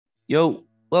Yo,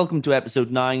 welcome to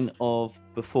episode 9 of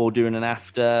Before, During and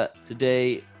After.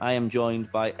 Today, I am joined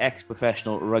by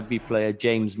ex-professional rugby player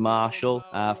James Marshall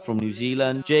from New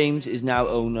Zealand. James is now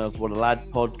owner of What a Lad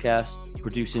podcast,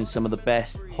 producing some of the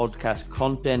best podcast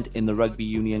content in the rugby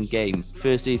union game.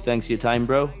 Firstly, thanks for your time,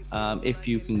 bro. If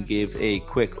you can give a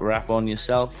quick wrap on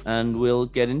yourself and we'll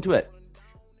get into it.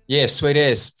 Yeah, sweet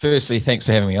as. Firstly, thanks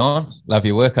for having me on. Love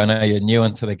your work. I know you're new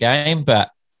into the game, but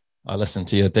I listened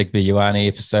to your Digby Ioane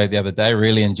episode the other day.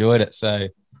 Really enjoyed it. So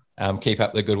keep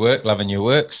up the good work. Loving your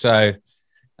work. So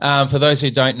for those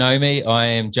who don't know me, I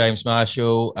am James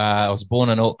Marshall. I was born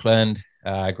in Auckland.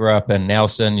 Grew up in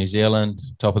Nelson, New Zealand,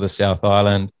 top of the South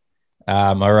Island.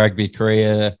 My rugby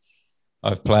career,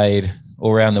 I've played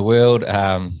all around the world.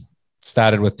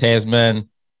 Started with Tasman,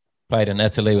 played in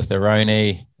Italy with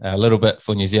Aroni, a little bit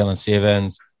for New Zealand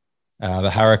Sevens, the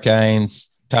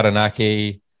Hurricanes,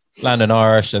 Taranaki, London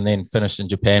Irish, and then finished in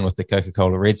Japan with the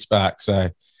Coca-Cola Red Spark. So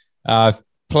I've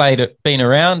been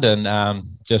around, and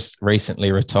just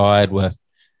recently retired with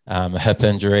a hip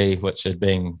injury, which had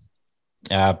been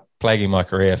plaguing my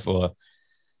career for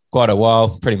quite a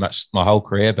while, pretty much my whole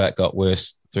career, but got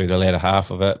worse through the latter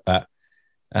half of it. But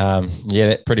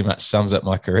that pretty much sums up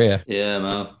my career. Yeah,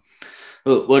 man.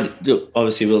 Well,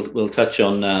 obviously we'll touch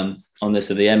on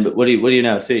this at the end, but what are you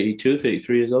now, 32,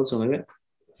 33 years old, something like that?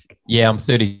 Yeah, I'm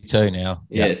 32 now.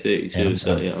 Yeah, yep. 32.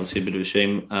 So yeah, obviously a bit of a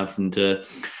shame having to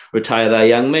retire that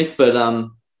young, mate. But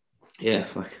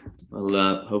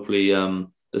hopefully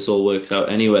this all works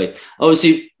out anyway.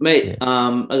 Obviously, mate,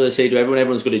 as I say to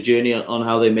everyone's got a journey on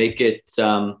how they make it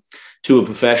to a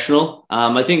professional.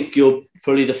 I think you're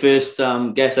probably the first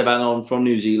guest I've had on from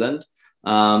New Zealand.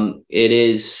 It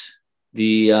is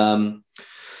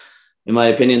in my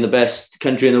opinion, the best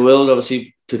country in the world,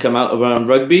 obviously, to come out around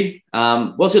rugby.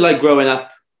 What's it like growing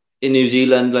up in New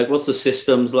Zealand? Like, what's the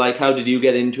systems like? How did you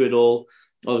get into it all?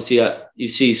 Obviously, you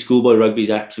see schoolboy rugby is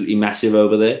absolutely massive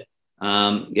over there.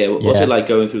 What's it like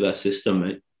going through that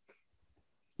system,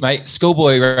 mate?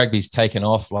 Schoolboy rugby's taken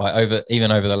off over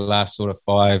the last sort of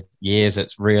 5 years.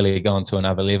 It's really gone to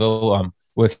another level. I'm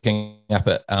working up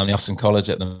at Nelson College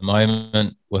at the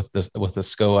moment with the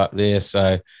school up there.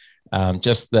 So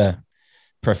just the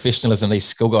professionalism these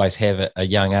school guys have at a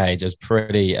young age is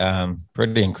pretty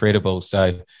incredible.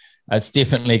 So it's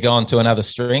definitely gone to another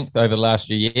strength over the last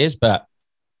few years. But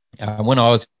when I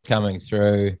was coming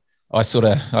through, I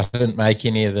didn't make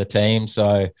any of the team,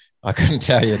 so I couldn't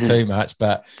tell you too much.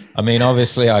 But I mean,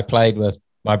 obviously, I played with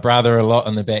my brother a lot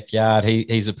in the backyard.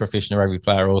 He's a professional rugby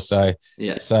player also.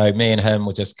 Yeah. So me and him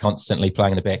were just constantly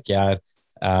playing in the backyard.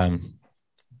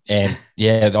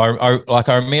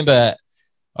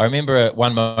 I remember at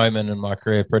one moment in my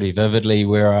career pretty vividly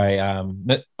where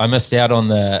I missed out on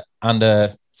the under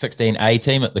 16 A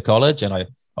team at the college, and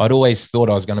I'd always thought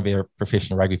I was going to be a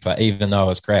professional rugby player, even though I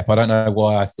was crap. I don't know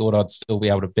why I thought I'd still be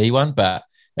able to be one, but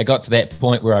it got to that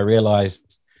point where I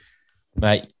realised,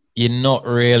 mate, you're not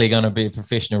really going to be a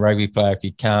professional rugby player if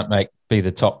you can't be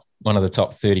one of the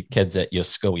top 30 kids at your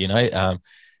school, you know.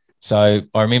 So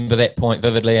I remember that point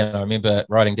vividly, and I remember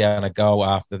writing down a goal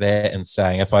after that and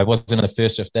saying if I wasn't in the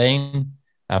first 15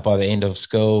 by the end of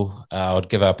school, I would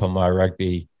give up on my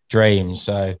rugby dream.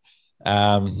 So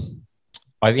I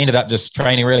ended up just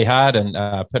training really hard and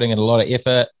putting in a lot of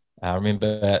effort. I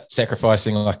remember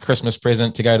sacrificing my Christmas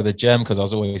present to go to the gym because I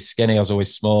was always skinny, I was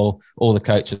always small. All the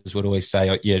coaches would always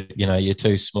say, you're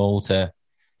too small to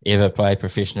ever play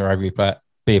professional rugby player,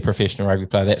 be a professional rugby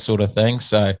player, that sort of thing.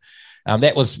 So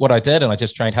that was what I did, and I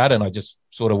just trained hard, and I just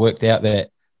sort of worked out that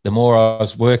the more I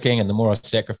was working and the more I was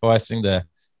sacrificing, the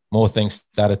more things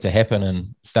started to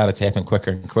happen quicker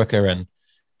and quicker. And a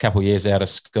couple of years out of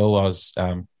school, I was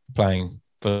playing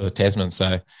for Tasman.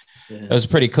 So it was a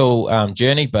pretty cool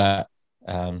journey, but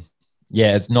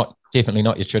it's definitely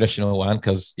not your traditional one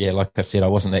because, like I said, I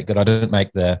wasn't that good. I didn't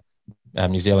make the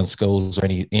New Zealand schools or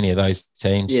any of those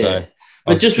teams. Yeah. So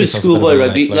but just with schoolboy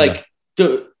rugby,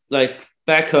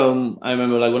 back home, I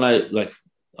remember when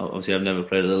obviously I've never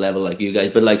played at a level like you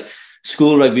guys, but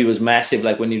school rugby was massive.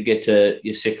 Like when you get to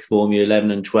your sixth form, year 11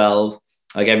 and 12,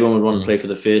 everyone would want to play for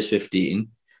the first 15.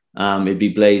 It'd be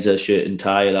blazer, shirt and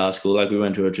tie at our school. We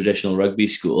went to a traditional rugby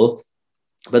school.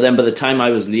 But then by the time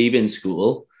I was leaving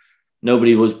school,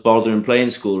 nobody was bothering playing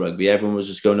school rugby. Everyone was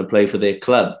just going to play for their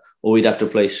club, or we'd have to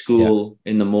play school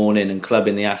in the morning and club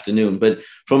in the afternoon. But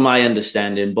from my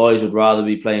understanding, boys would rather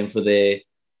be playing for their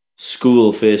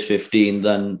school first 15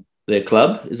 than their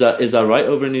club. Is that right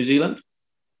over in New Zealand?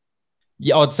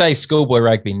 Yeah, I'd say schoolboy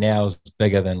rugby now is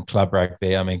bigger than club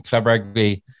rugby. I mean, club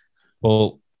rugby,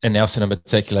 well, in Nelson in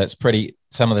particular,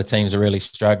 some of the teams are really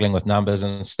struggling with numbers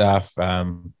and stuff.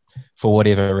 for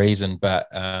whatever reason. But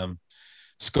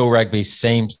school rugby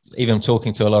seems, even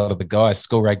talking to a lot of the guys,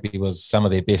 school rugby was some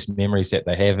of their best memories that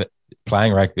they have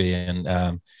playing rugby.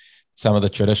 And some of the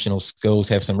traditional schools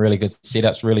have some really good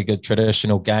setups, really good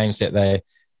traditional games that they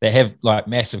have like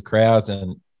massive crowds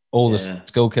and all the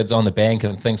school kids on the bank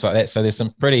and things like that. So there's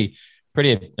some pretty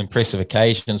impressive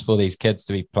occasions for these kids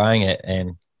to be playing at.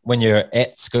 And when you're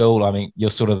at school, I mean, you're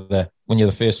sort of when you're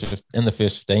in the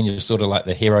first 15, you're sort of like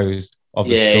the heroes of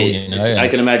the school, you know. I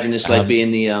can imagine it's like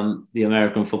being the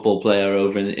American football player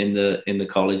over in the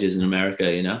colleges in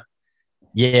America, you know.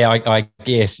 Yeah, I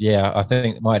guess. Yeah, I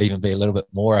think it might even be a little bit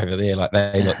more over there. Like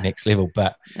they look next level,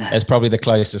 but it's probably the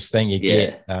closest thing you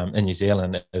get in New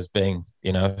Zealand as being,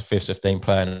 you know, first 15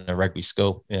 player in a rugby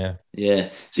school. Yeah.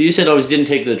 Yeah. So you said obviously didn't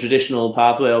take the traditional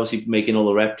pathway, obviously making all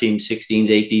the rep teams, 16s,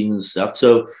 18s and stuff.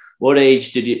 So what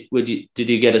age did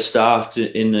you get a start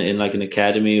in like an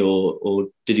academy, or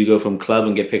did you go from club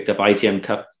and get picked up ITM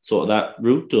Cup, sort of that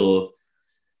route, or?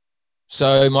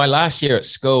 So my last year at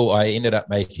school, I ended up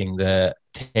making the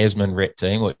Tasman rep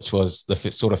team, which was the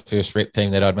sort of first rep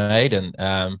team that I'd made, and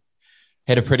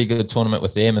had a pretty good tournament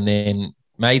with them, and then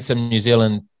made some New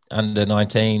Zealand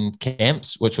under-19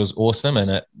 camps, which was awesome,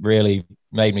 and it really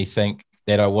made me think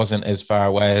that I wasn't as far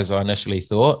away as I initially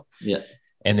thought. Yeah.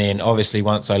 And then obviously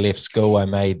once I left school, I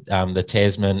made the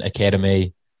Tasman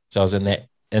Academy, so I was in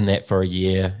that for a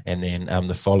year, and then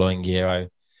the following year I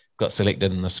got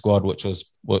selected in the squad, which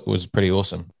was pretty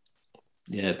awesome.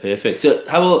 Yeah, perfect. So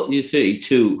how about you,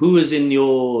 32? Who was in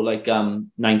your like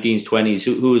 19s, 20s?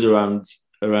 Who was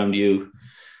around you?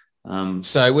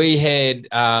 So we had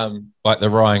like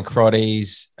the Ryan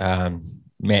Crotties,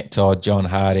 Matt Todd, John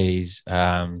Hardys,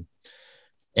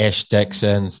 Ash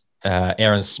Dixons,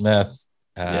 Aaron Smith.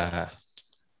 It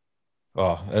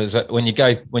was when you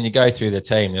go through the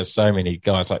team, there's so many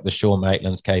guys like the Shaw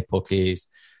Maitlands, Kay Pookies,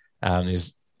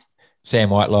 there's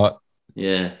Sam Whitelock.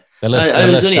 Yeah. I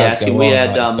was only asking. We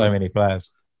had so many players.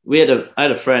 I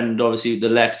had a friend, obviously, that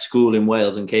left school in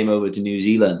Wales and came over to New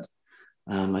Zealand.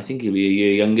 I think he'll be a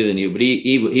year younger than you, but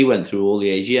he went through all the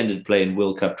age. He ended up playing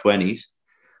World Cup 20s.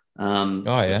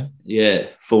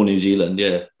 For New Zealand,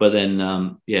 yeah. But then,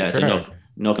 to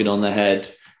knock it on the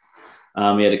head.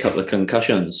 He had a couple of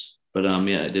concussions, but I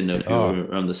didn't know if you were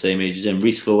around the same age as him.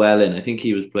 Rhys Llewellyn, I think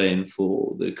he was playing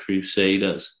for the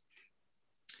Crusaders.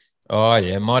 Oh,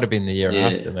 yeah, it might have been the year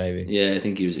after, maybe. Yeah, I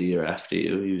think he was a year after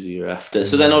you. He was a year after.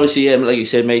 So then, obviously, like you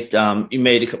said, mate, you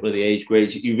made a couple of the age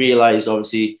grades. You realised,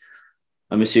 obviously,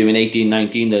 I'm assuming 18,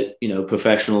 19, that, you know,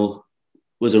 professional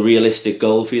was a realistic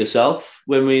goal for yourself.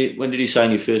 When did you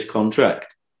sign your first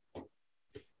contract?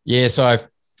 Yeah, so I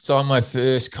signed my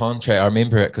first contract. I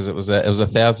remember it because it was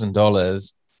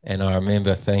 $1,000. And I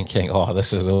remember thinking, oh,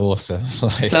 this is awesome.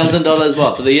 Like, $1,000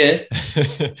 what, for the year?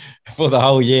 For the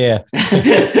whole year.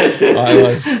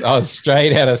 I was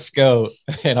straight out of school.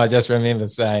 And I just remember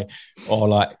saying, oh,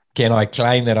 like, can I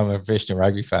claim that I'm a professional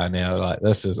rugby player now? Like,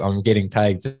 I'm getting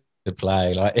paid to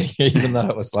play. Like, even though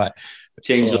it was like,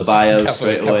 change the bio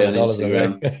straight away on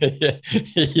Instagram.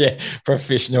 Yeah,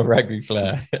 professional rugby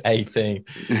player, 18.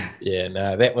 Yeah,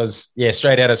 no, that was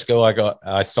straight out of school.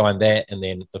 I signed that, and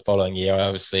then the following year,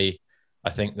 I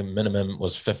think the minimum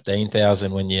was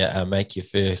 15,000 when you make your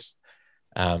first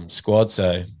squad.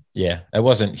 So yeah, it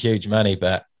wasn't huge money,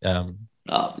 but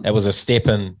it was a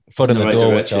foot in the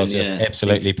door, direction, which I was just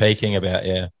absolutely peaking about.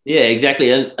 Yeah. Yeah,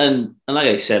 exactly. And like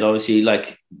I said, obviously,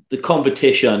 like the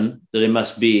competition that it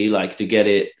must be like to get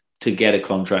a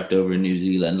contract over in New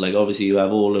Zealand. Like obviously you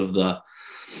have all of the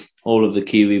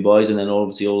Kiwi boys, and then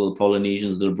obviously all of the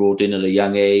Polynesians that are brought in at a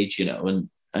young age, you know,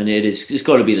 and it's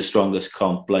got to be the strongest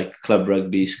comp, like club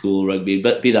rugby, school rugby,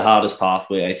 but be the hardest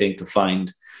pathway, I think, to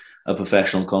find a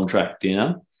professional contract, you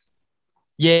know?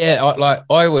 Yeah,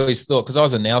 I always thought, because I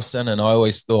was a Nelson, and I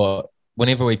always thought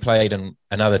whenever we played in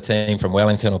another team from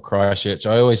Wellington or Christchurch,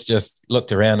 I always just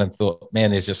looked around and thought, man,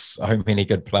 there's just so many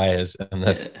good players in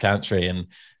this country. And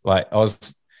like I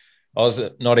was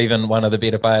not even one of the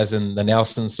better players in the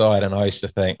Nelson side, and I used to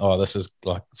think, oh, this is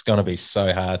like, it's going to be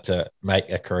so hard to make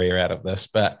a career out of this.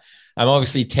 But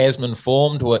obviously Tasman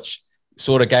formed, which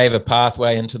sort of gave a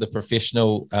pathway into the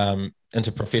professional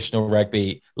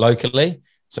rugby locally.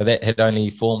 So that had only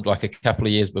formed like a couple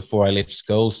of years before I left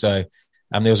school. So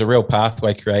there was a real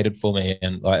pathway created for me.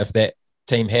 And like if that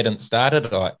team hadn't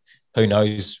started, like who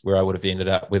knows where I would have ended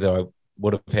up, whether I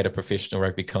would have had a professional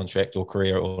rugby contract or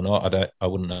career or not. I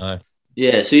wouldn't know.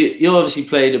 Yeah, so you obviously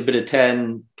played a bit of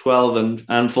 10, 12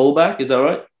 and fullback, is that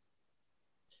right?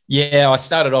 Yeah, I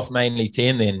started off mainly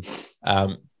 10,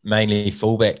 then mainly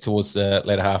fullback towards the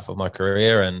latter half of my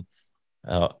career. And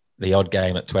the odd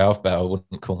game at 12, but I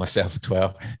wouldn't call myself a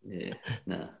 12. Yeah,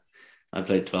 no. I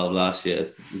played 12 last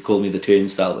year. You called me the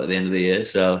turnstile at the end of the year,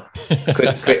 so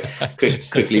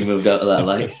quickly moved out of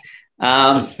that.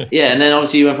 Yeah, and then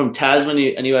obviously you went from Tasman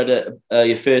and you had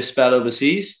your first spell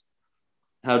overseas.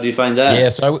 How do you find that?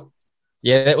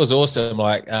 Yeah, that was awesome.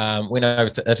 Went over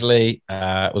to Italy.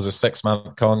 It was a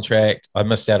 6-month contract. I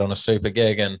missed out on a super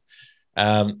gig, and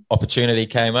opportunity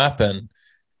came up, and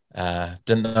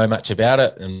didn't know much about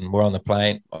it. And we're on the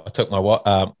plane. I took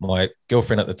my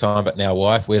girlfriend at the time, but now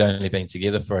wife. We'd only been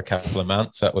together for a couple of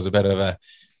months, so it was a bit of a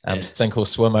sink or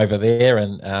swim over there.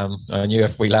 And I knew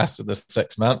if we lasted the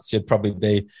 6 months, she'd probably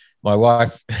be my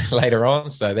wife later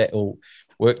on. So that all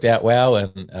worked out well,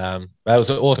 and that was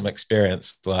an awesome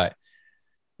experience.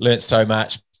 Learned so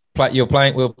much. We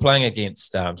were playing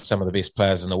against some of the best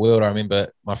players in the world. I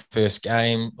remember my first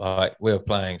game, we were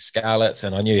playing Scarlets,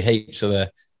 and I knew heaps of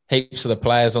the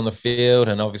players on the field.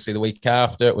 And obviously the week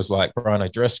after, it was like Brian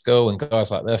O'Driscoll and guys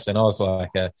like this. And I was I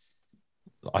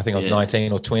think I was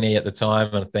 19 or 20 at the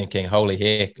time, and thinking, holy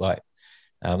heck,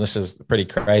 this is pretty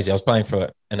crazy. I was playing for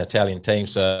an Italian team,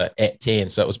 so at 10,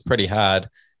 so it was pretty hard.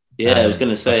 Yeah, I was going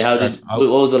to say, what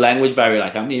was the language barrier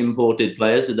like? How many imported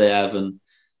players did they have? And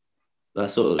that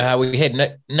sort of... we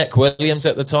had Nick Williams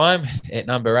at the time at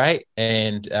number 8,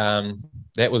 and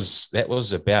that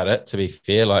was about it, to be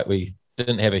fair. We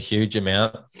didn't have a huge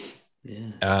amount.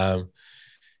 Yeah.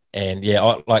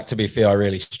 To be fair, I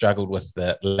really struggled with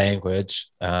the language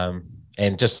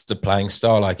and just the playing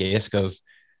style, I guess, because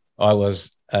I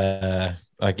was, I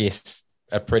guess,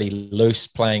 a pretty loose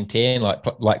playing 10,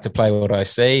 like to play what I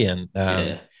see, and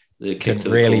didn't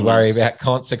really worry about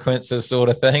consequences sort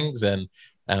of things. And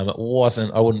it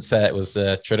wasn't, I wouldn't say it was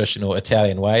the traditional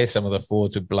Italian way. Some of the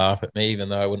forwards would blow up at me, even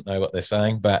though I wouldn't know what they're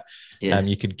saying. But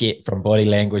you could get from body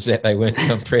language that they weren't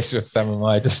impressed with some of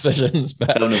my decisions.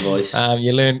 But tone of voice.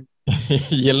 You learn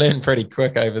pretty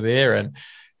quick over there, and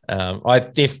I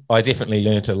definitely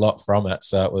learned a lot from it.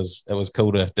 So it was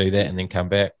cool to do that and then come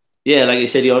back. Yeah, like I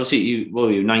said, you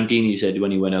were 19. You said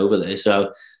when you went over there.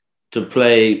 So to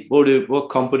play, what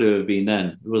comp would it have been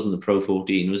then? It wasn't the Pro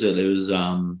 14, was it? It was.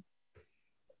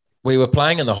 We were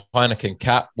playing in the Heineken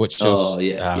Cup, which was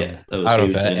out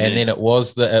of it, and then it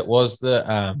wasn't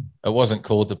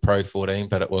called the Pro 14,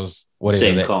 but it was whatever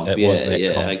same that comp. It was.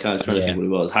 That comp. I can't try to think what it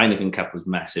was. Heineken Cup was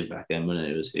massive back then when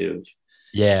it was huge.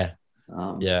 Yeah.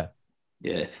 Yeah.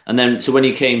 And then, so when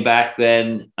you came back,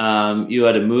 then you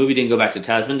had a move. You didn't go back to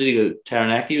Tasman. Did you go to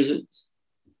Taranaki? Was it?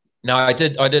 No, I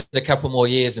did a couple more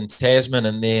years in Tasman,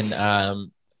 and then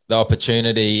the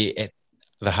opportunity at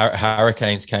the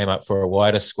Hurricanes came up for a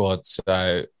wider squad.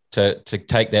 So to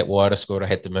take that wider squad, I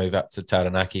had to move up to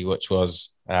Taranaki, which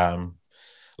was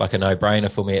like a no-brainer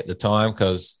for me at the time,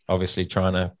 because obviously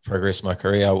trying to progress my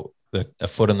career, a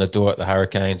foot in the door at the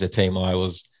Hurricanes, a team I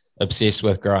was obsessed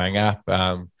with growing up,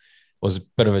 was a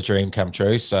bit of a dream come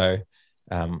true. So,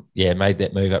 made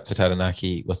that move up to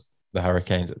Taranaki with the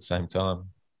Hurricanes at the same time.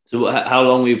 So how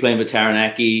long were you playing for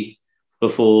Taranaki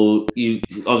before you,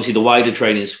 obviously the wider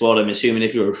training squad? I'm assuming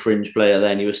if you were a fringe player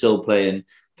then, you were still playing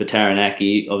for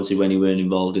Taranaki, obviously when you weren't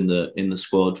involved in the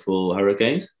squad for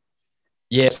Hurricanes?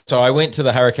 Yes, so I went to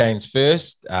the Hurricanes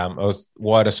first. I was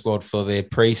wider squad for their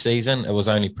pre-season. It was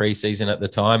only pre-season at the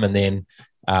time. And then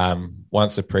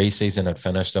once the pre-season had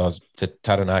finished, I was to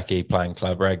Taranaki playing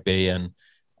club rugby and,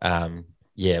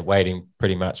 waiting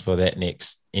pretty much for that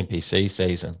next NPC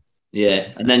season.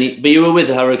 Yeah, and then but you were with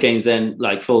the Hurricanes then,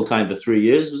 full-time for 3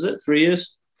 years, was it? 3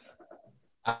 years?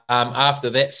 After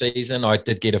that season, I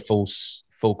did get a full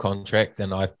contract,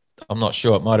 and I'm not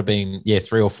sure, it might have been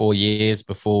 3 or 4 years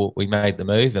before we made the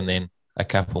move, and then a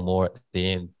couple more at the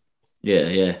end.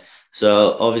 Yeah.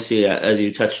 So obviously, as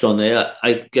you touched on there,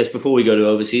 I guess before we go to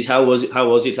overseas, how was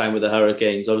your time with the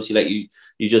Hurricanes? Obviously, like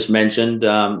you just mentioned,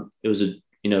 it was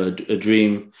a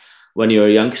dream when you were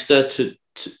a youngster to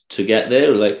get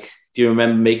there. Do you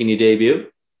remember making your debut?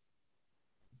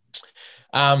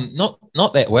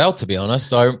 Not that well, to be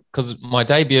honest. Because my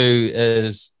debut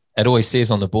it always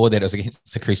says on the board that it was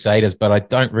against the Crusaders, but I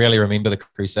don't really remember the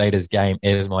Crusaders game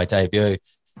as my debut.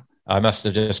 I must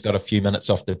have just got a few minutes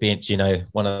off the bench,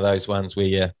 one of those ones where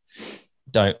you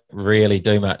don't really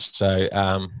do much. So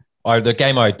the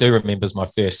game I do remember is my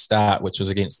first start, which was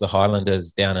against the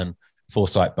Highlanders down in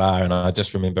Forsyth Bar, and I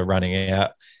just remember running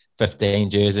out 15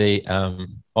 jersey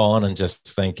on and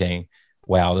just thinking,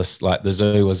 wow, this, the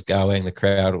zoo was going, the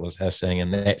crowd was hissing,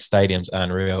 and that stadium's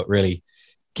unreal. It really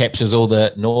captures all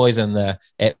the noise and the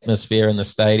atmosphere in the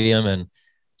stadium. And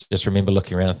just remember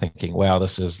looking around thinking, wow,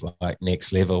 this is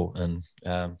next level. And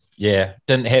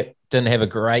didn't have a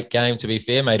great game, to be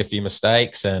fair, made a few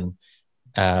mistakes, and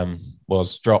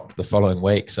was dropped the following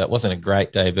week. So it wasn't a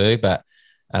great debut, but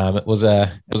it was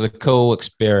a cool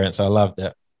experience. I loved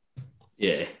it.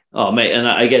 Yeah. Oh, mate. And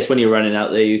I guess when you're running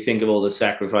out there, you think of all the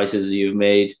sacrifices you've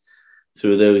made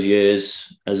through those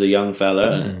years as a young fella,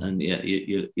 and yeah,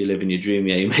 you're living your dream.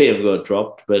 Yeah, you may have got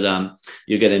dropped, but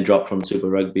you're getting dropped from Super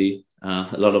Rugby.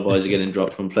 A lot of boys are getting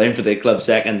dropped from playing for their club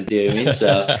seconds. Do you know what I mean?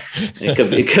 So it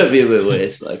could be a bit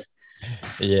worse. Like,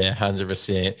 yeah,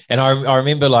 100%. And I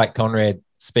remember like Conrad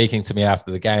speaking to me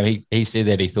after the game. He said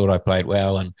that he thought I played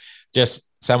well, and just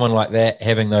someone like that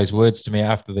having those words to me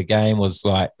after the game was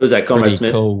like, was that Conrad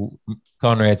Smith? Cool,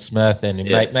 Conrad Smith, and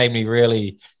it made me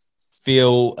really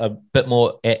feel a bit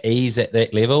more at ease at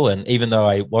that level. And even though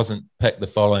I wasn't picked the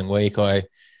following week, I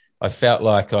felt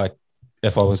like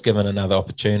if I was given another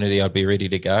opportunity, I'd be ready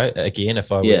to go again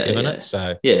if I was given it.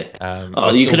 So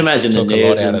you can imagine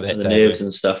the nerves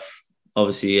and stuff.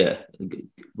 Obviously,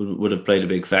 would have played a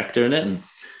big factor in it. And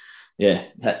yeah,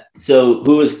 so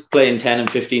who was playing 10 and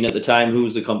 15 at the time? Who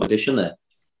was the competition there?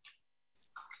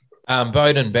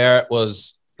 Bowden Barrett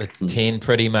was the 10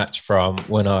 pretty much from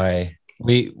when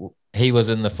he was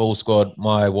in the full squad,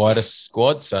 my widest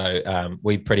squad. So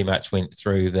we pretty much went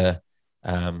through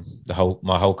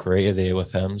my whole career there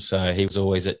with him. So he was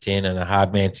always at 10 and a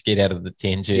hard man to get out of the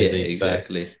 10 jersey. Yeah,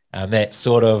 exactly. So that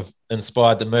sort of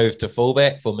inspired the move to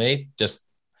fullback for me. Just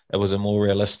it was a more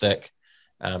realistic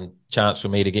chance for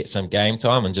me to get some game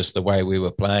time, and just the way we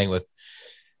were playing with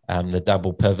the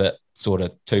double pivot sort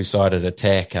of two-sided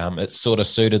attack, it sort of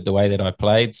suited the way that I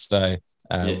played. So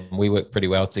we worked pretty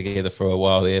well together for a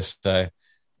while there. So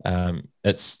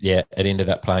it ended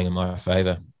up playing in my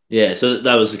favour. Yeah, so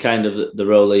that was the kind of the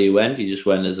role that you went. You just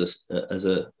went as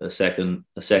a second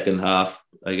half,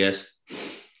 I guess.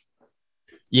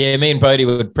 Yeah, me and Bodie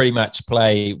would pretty much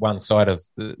play one side of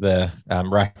the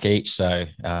ruck each. So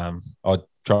I'd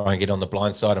try and get on the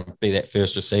blind side and be that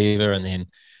first receiver, and then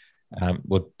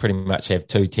would pretty much have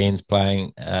 2 10s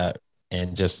playing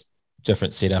and just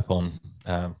different setup on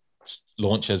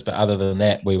launches. But other than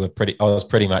that, I was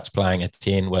pretty much playing a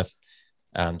 10 with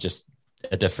just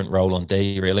a different role on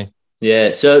D, really.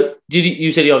 Yeah. So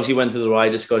you said you obviously went to the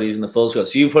rider squad using the full squad.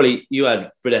 So you had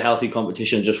a bit of healthy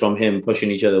competition just from him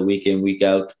pushing each other week in, week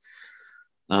out.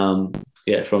 From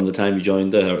the time you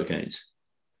joined the Hurricanes.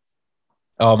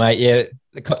 Oh, mate, yeah.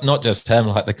 Not just him,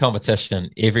 like the competition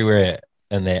everywhere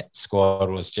in that squad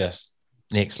was just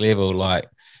next level. Like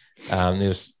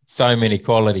there's so many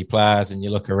quality players, and you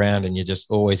look around and you're just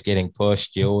always getting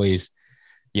pushed. You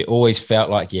always felt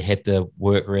like you had to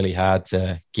work really hard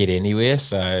to get anywhere.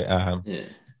 So,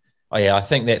 I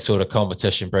think that sort of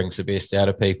competition brings the best out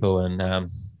of people, and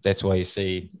that's why you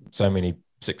see so many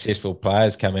successful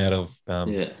players come out of,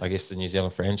 I guess, the New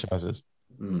Zealand franchises.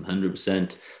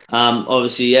 100%.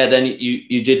 Obviously, then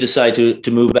you did decide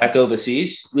to move back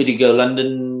overseas. Where did you go?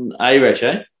 London Irish,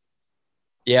 eh?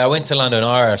 Yeah, I went to London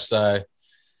Irish. So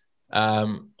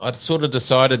I'd sort of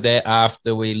decided that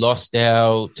after we lost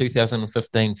our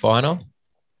 2015 final,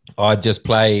 I just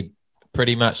played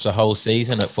pretty much the whole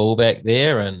season at fullback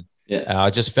there. And I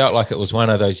just felt like it was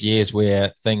one of those years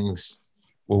where things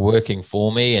were working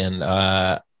for me. And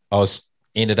I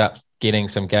ended up getting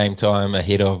some game time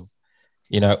ahead of,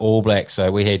 All Blacks.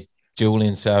 So we had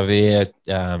Julian Savea,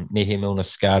 Nehe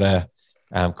Milner-Skudder,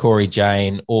 Corey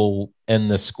Jane, all in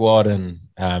the squad. And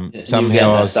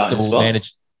somehow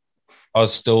I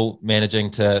was still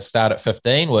managing to start at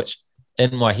 15, which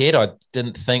in my head I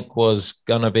didn't think was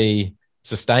going to be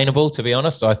sustainable, to be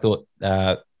honest. I thought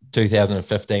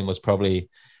 2015 was probably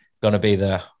going to be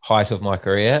the height of my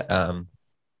career,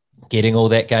 getting all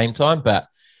that game time. But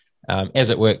as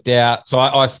it worked out, so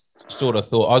I sort of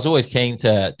thought I was always keen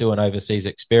to do an overseas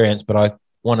experience, but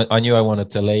I knew I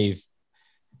wanted to leave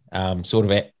sort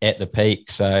of at the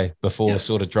peak, so before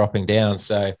sort of dropping down.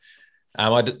 So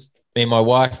I did. Me and my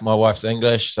wife's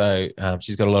English, so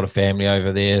she's got a lot of family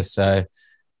over there. So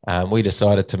we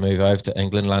decided to move over to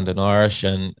England, London Irish,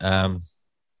 and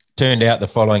turned out the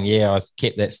following year I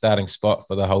kept that starting spot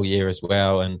for the whole year as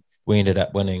well, and we ended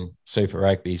up winning Super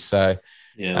Rugby. So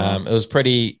it was a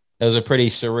pretty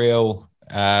surreal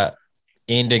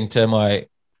ending to my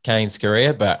Canes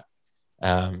career, but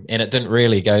and it didn't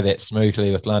really go that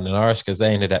smoothly with London Irish because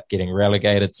they ended up getting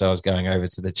relegated. So I was going over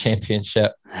to the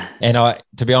Championship. And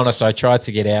to be honest, I tried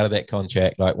to get out of that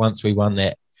contract. Like once we won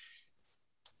that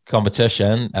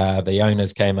competition, the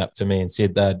owners came up to me and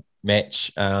said they'd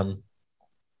match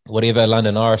whatever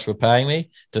London Irish were paying me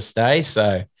to stay.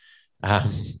 So,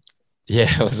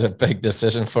 it was a big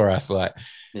decision for us. Like,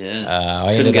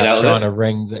 I ended up trying to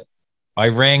rang the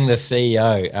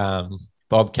CEO,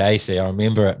 Bob Casey. I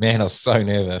remember it, man. I was so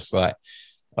nervous. Like,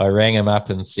 I rang him up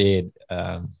and said,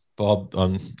 Bob,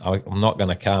 I'm not going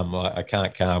to come. Like, I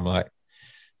can't come. Like,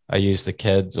 I use the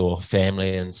kids or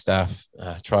family and stuff.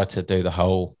 Try to do the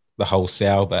whole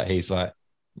sell, but he's like,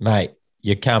 mate,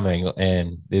 you're coming,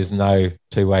 and there's no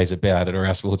two ways about it, or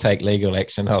else we'll take legal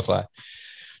action. I was like,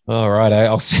 all right,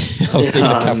 I'll see you in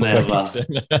a couple of weeks.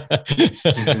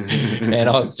 And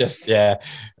I was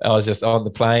just on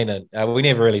the plane, and we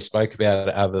never really spoke about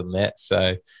it other than that.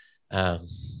 So,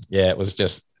 it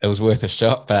was worth a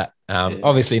shot, but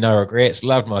obviously no regrets.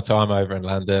 Loved my time over in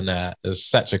London. It was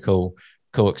such a cool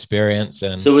experience.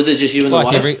 And so was it just you and the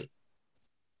wife?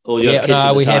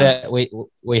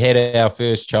 We had our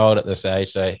first child at this age,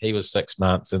 so he was 6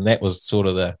 months, and that was sort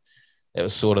of the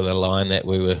line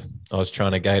that I was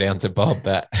trying to go down to Bob,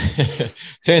 but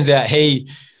turns out he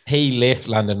left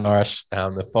London Irish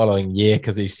the following year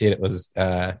because he said it was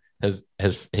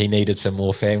he needed some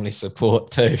more family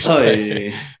support too. So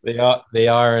the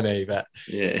irony, but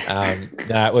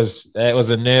it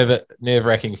was a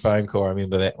nerve-wracking phone call. I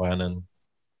remember that one, and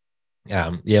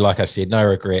like I said, no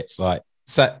regrets. Like,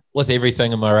 so with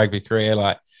everything in my rugby career,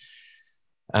 like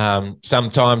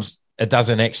sometimes it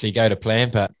doesn't actually go to plan,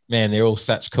 but man, they're all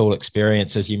such cool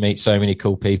experiences. You meet so many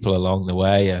cool people along the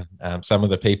way, and some of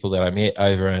the people that I met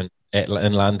over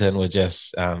in London were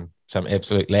just some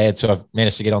absolute lads. So I've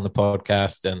managed to get on the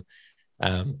podcast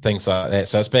and things like that.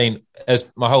 So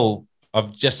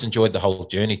I've just enjoyed the whole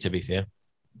journey, to be fair.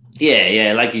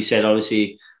 Yeah, like you said,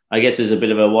 obviously, I guess there's a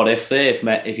bit of a what if there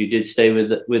if you did stay with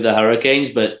the Hurricanes,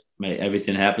 but mate,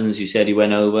 everything happens. You said he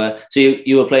went over, so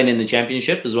you were playing in the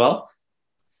championship as well.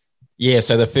 Yeah,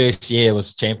 so the first year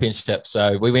was championship.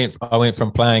 So I went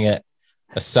from playing at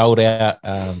a sold out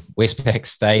Westpac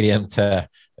Stadium to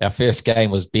our first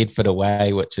game was Bedford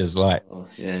away, which is like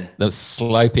the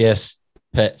slopiest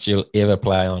pitch you'll ever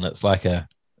play on. It's like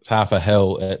it's half a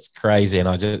hill. It's crazy,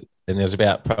 and there's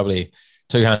about probably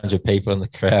 200 people in the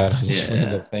crowd. I just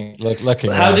remember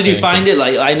looking. How did you find it?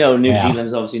 Like, I know New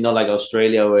Zealand's obviously not like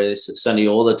Australia where it's sunny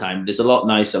all the time. It's a lot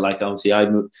nicer. Like, obviously, I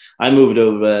moved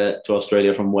over to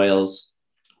Australia from Wales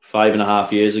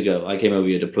 5.5 years ago. I came over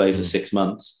here to play for 6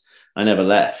 months. I never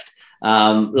left.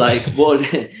 What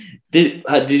did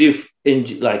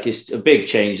you like? It's a big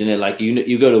change, isn't it? Like,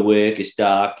 you go to work, it's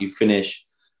dark. You finish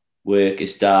work,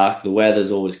 it's dark. The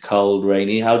weather's always cold,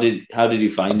 rainy. How did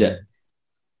you find it?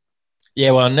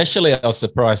 Yeah, well, initially I was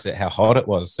surprised at how hot it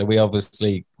was. So we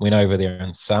obviously went over there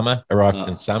in summer, arrived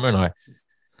in summer, and I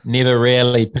never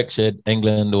really pictured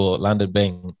England or London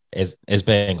being as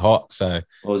being hot. So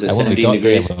was it 17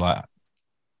 degrees? There, no,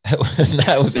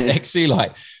 it was actually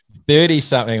like 30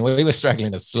 something. We were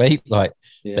struggling to sleep. Like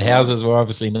the houses were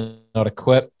obviously not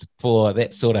equipped for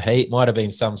that sort of heat. Might have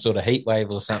been some sort of heat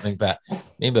wave or something. But I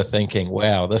remember thinking,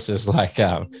 wow, this is like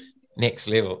next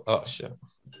level. Oh, shit.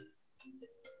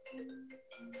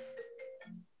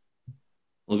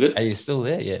 All good? Are you still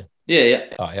there? Yeah.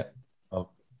 Yeah. Oh, yeah. Oh,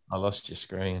 I lost your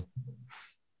screen.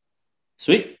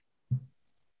 Sweet.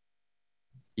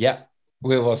 Yeah.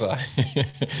 Where was I?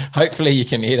 Hopefully you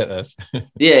can edit this.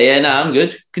 Yeah. No, I'm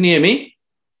good. Can you hear me?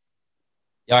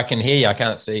 Yeah, I can hear you. I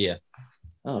can't see you.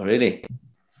 Oh, really?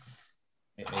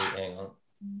 Let me hang on.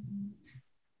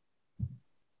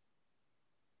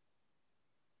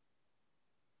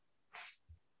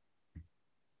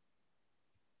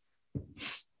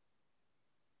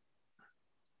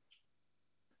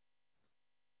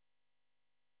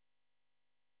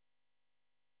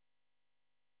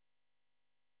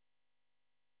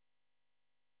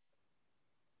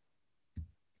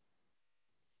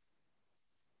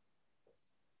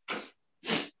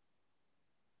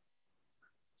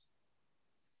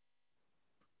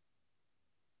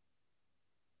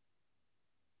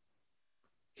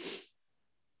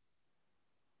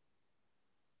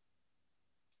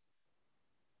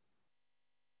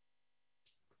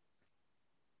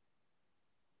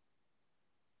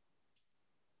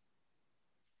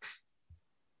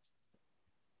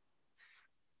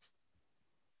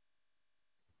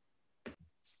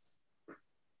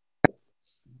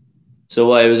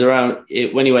 So it was around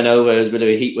when you went over, it was a bit of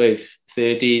a heat wave,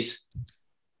 30s.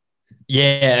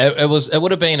 Yeah, it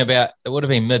would have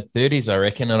been mid-30s, I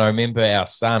reckon. And I remember our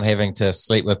son having to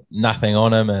sleep with nothing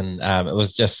on him, and it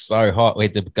was just so hot. We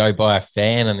had to go buy a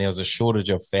fan, and there was a shortage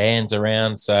of fans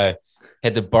around, so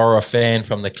had to borrow a fan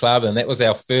from the club. And that was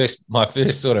my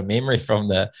first sort of memory from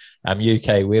the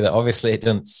UK weather. Obviously, it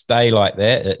didn't stay like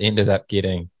that. It ended up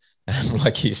getting,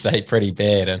 like you say, pretty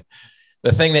bad. And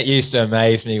the thing that used to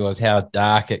amaze me was how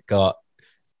dark it got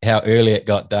how early it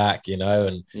got dark,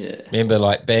 and Yeah. remember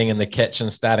like being in the kitchen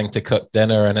starting to cook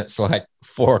dinner and it's like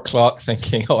 4:00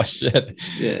 thinking, oh shit.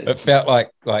 Yeah. It felt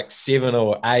like 7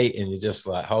 or 8 and you're just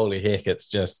like, holy heck, it's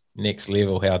just next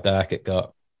level how dark it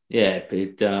got. Yeah,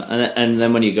 but and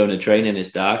then when you go into training, it's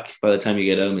dark. By the time you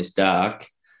get home, it's dark.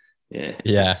 Yeah.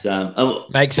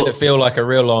 Makes it feel like a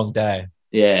real long day.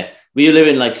 Yeah. Were you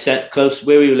living like close?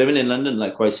 Where were you living in London?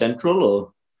 Like quite central,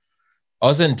 or? I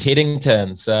was in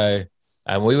Teddington, so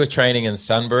we were training in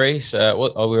Sunbury. So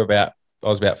I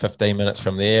was about 15 minutes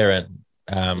from there,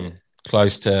 and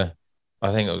close to.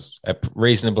 I think it was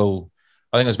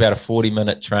about a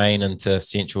 40-minute train into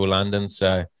central London.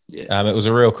 So it was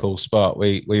a real cool spot.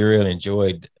 We really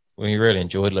enjoyed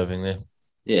living there.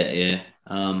 Yeah.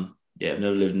 I've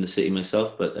never lived in the city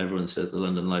myself, but everyone says the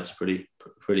London life's pretty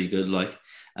good. Like,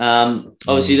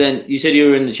 obviously, then you said you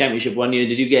were in the Championship 1 year.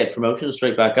 Did you get promotion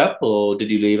straight back up, or did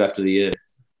you leave after the year?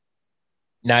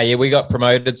 No, yeah, we got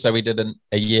promoted, so we did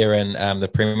a year in the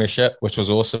Premiership, which was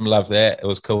awesome. Love that. It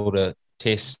was cool to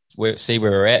see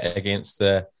where we're at against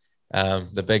the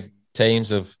big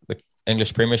teams of the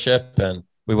English Premiership, and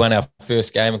we won our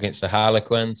first game against the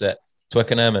Harlequins at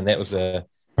Twickenham, and that was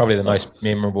probably the most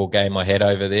memorable game I had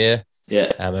over there.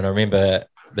 Yeah. And I remember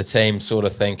the team sort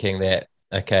of thinking that,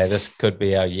 okay, this could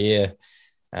be our year,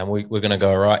 and we're going to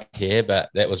go right here. But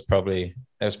that was pretty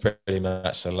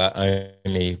much the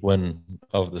only win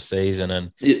of the season,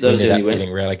 and we ended up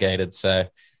getting relegated. So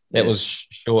that was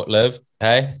short-lived.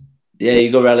 Hey. Yeah,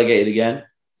 you got relegated again.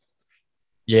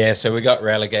 Yeah, so we got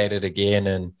relegated again,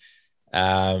 and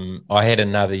I had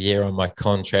another year on my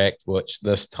contract, which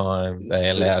this time they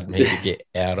allowed me to get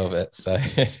out of it. So,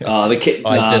 the kids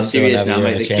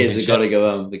have got to go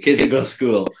home. The kids have got to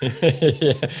school.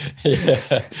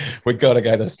 yeah, we got to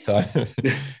go this time.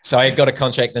 So I got a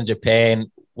contract in Japan,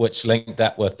 which linked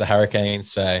up with the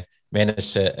Hurricanes. So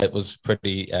managed to. It was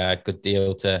pretty good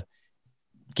deal to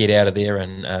get out of there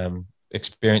and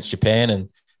experience Japan and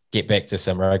get back to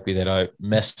some rugby that I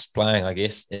missed playing, I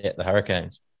guess, at the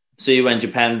Hurricanes. So you went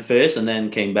Japan first and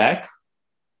then came back?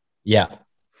 Yeah.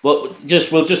 Well,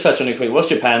 we'll just touch on it quick. What's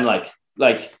Japan like?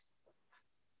 Like,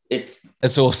 it's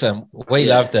awesome. We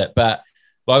loved it. But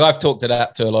like I've talked it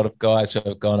up to a lot of guys who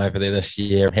have gone over there this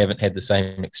year and haven't had the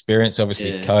same experience.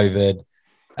 Obviously, COVID.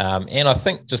 And I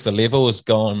think just the level has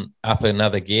gone up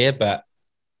another gear. But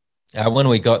when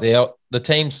we got there, the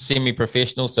team's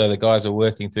semi-professional, so the guys are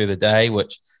working through the day,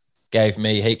 which gave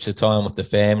me heaps of time with the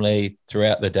family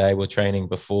throughout the day. We're training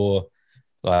before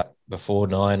 9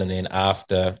 and then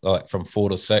after, like from 4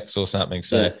 to 6 or something.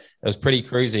 So it was pretty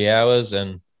cruisy hours,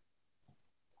 and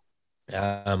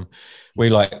we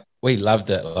loved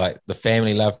it. Like the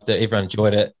family loved it. Everyone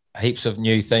enjoyed it. Heaps of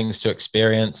new things to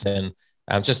experience, and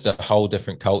just a whole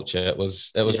different culture. It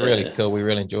was really cool. We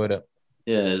really enjoyed it.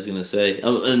 Yeah, I was going to say,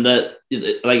 and that,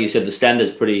 like you said, the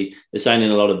standard's pretty. They're signing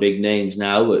a lot of big names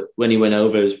now. But when he went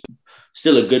over, it was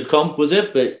still a good comp, was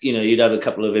it? But you'd have a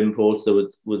couple of imports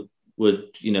that would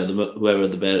whoever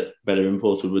the better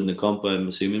imports would win the comp. I'm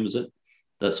assuming, was it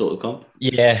that sort of comp?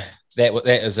 Yeah, that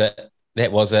is it.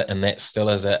 That was it, and that still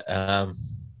is it.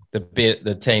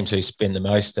 The teams who spend the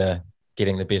most are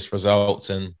getting the best results,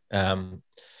 and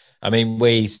I mean,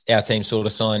 our team sort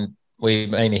of signed. We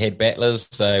mainly had battlers,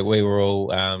 so we were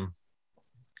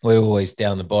always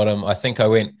down the bottom. I think I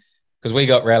went because we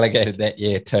got relegated that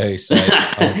year too. So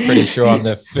I'm pretty sure I'm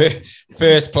the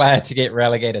first player to get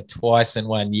relegated twice in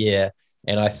 1 year.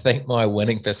 And I think my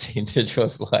winning percentage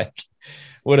was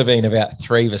would have been about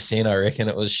 3%. I reckon.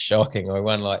 It was shocking. I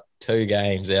won like 2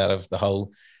 games out of the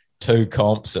whole 2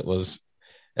 comps. It was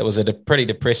a pretty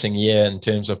depressing year in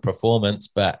terms of performance,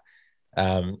 but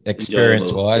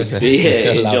experience wise,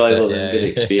 enjoyable and good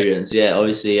experience. Yeah,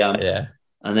 obviously.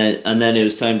 And then it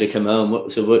was time to come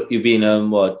home. So what you've been home?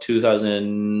 What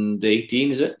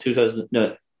 2018 is it? 2000?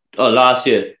 No, last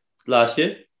year.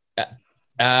 2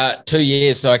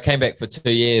 years. So I came back for 2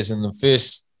 years, and the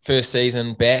first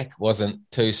season back wasn't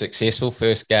too successful.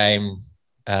 First game,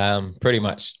 pretty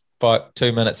much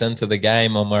 2 minutes into the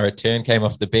game on my return, came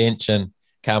off the bench, and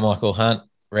Carmichael Hunt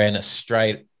ran it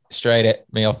straight at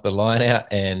me off the line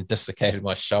out and dislocated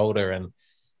my shoulder, and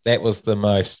that was the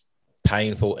most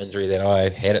painful injury that I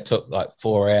had. It took like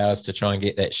 4 hours to try and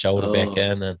get that shoulder back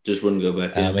in, and just wouldn't go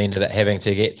back in. I ended up having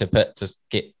to get put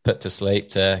to sleep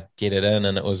to get it in,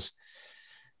 and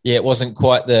it wasn't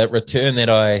quite the return that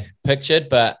I pictured,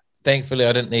 but thankfully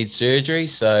I didn't need surgery,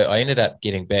 so I ended up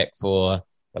getting back for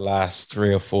the last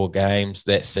 3 or 4 games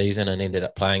that season and ended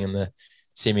up playing in the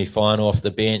semi-final off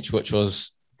the bench, which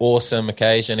was awesome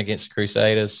occasion against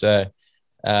Crusaders. So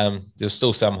there's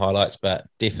still some highlights, but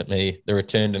definitely the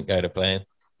return didn't go to plan.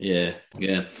 Yeah,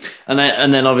 yeah, and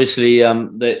then obviously,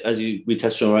 as we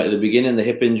touched on right at the beginning, the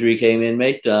hip injury came in,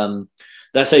 mate.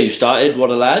 That's how you started. What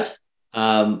a lad!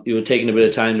 You were taking a bit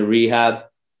of time to rehab.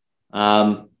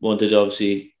 Wanted to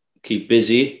obviously keep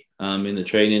busy in the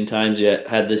training times. You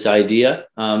had this idea.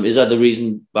 Is that the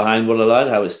reason behind What a Lad?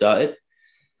 How it started?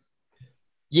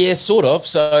 Yeah, sort of.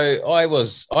 So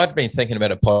I'd been thinking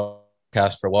about a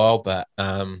podcast for a while, but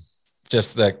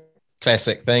just the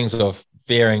classic things of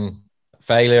fearing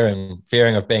failure and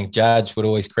fearing of being judged would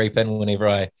always creep in whenever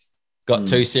I got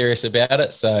too serious about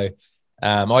it. So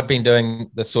I'd been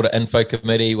doing the sort of info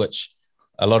committee, which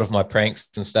a lot of my pranks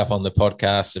and stuff on the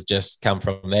podcast have just come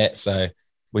from that. So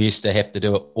we used to have to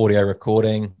do audio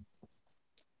recording.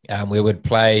 We would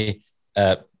play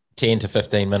a 10 to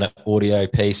 15 minute audio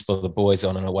piece for the boys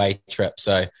on an away trip.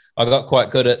 So I got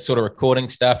quite good at sort of recording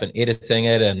stuff and editing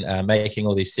it and making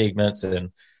all these segments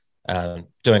and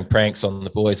doing pranks on the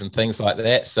boys and things like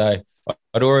that. So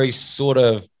I'd always sort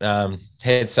of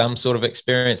had some sort of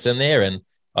experience in there, and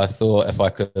I thought if I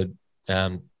could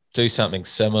do something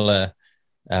similar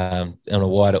in a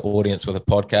wider audience with a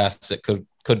podcast, it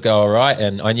could go all right.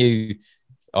 And I knew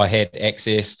I had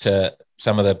access to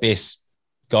some of the best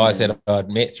guys that I'd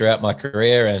met throughout my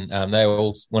career, and they were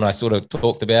all, when I sort of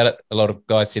talked about it, a lot of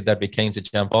guys said they'd be keen to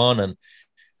jump on,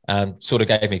 and sort of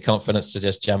gave me confidence to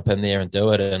just jump in there and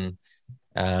do it. And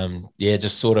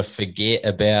just sort of forget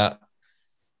about,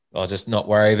 or just not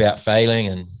worry about failing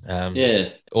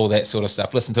and all that sort of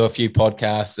stuff. Listen to a few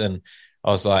podcasts, and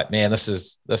I was like, man, this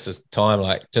is time.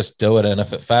 Like, just do it. And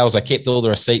if it fails, I kept all the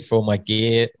receipts for all my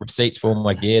gear,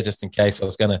 just in case I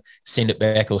was going to send it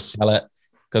back or sell it.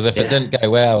 Because if it didn't go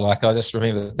well, like, I just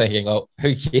remember thinking, oh,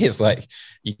 who cares? Like,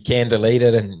 you can delete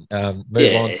it and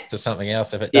move on to something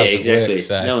else if it doesn't exactly. work.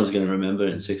 So no one's going to remember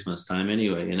it in 6 months' time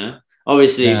anyway, you know?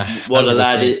 Obviously, What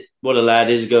a Lad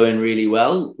is going really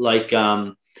well. Like,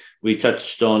 we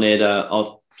touched on it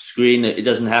off screen. It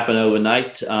doesn't happen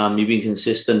overnight. You've been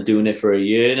consistent doing it for a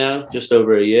year now, just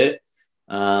over a year.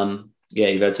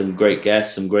 You've had some great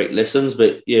guests, some great listens,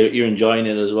 but you're enjoying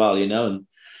it as well, you know? And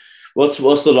what's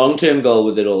the long-term goal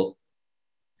with it all?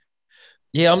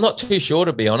 Yeah, I'm not too sure,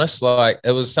 to be honest. Like,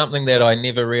 it was something that I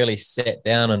never really sat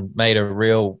down and made a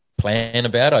real plan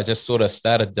about. I just sort of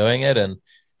started doing it and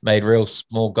made real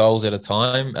small goals at a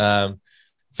time.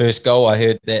 First goal, I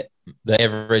heard that the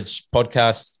average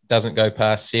podcast doesn't go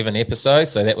past 7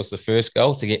 episodes. So that was the first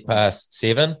goal, to get past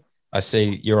 7. I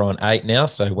see you're on 8 now,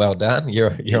 so well done.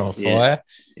 You're on fire.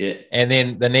 Yeah. And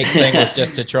then the next thing was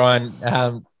just to try and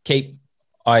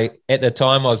at the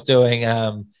time I was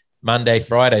doing Monday,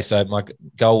 Friday. So my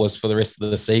goal was for the rest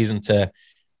of the season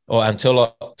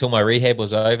until my rehab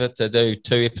was over, to do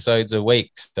 2 episodes a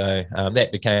week. So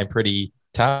that became pretty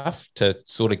tough to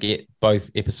sort of get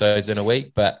both episodes in a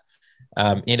week, but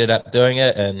ended up doing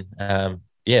it and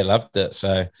loved it.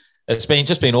 So it's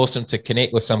been awesome to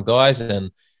connect with some guys,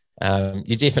 and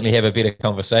you definitely have a better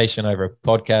conversation over a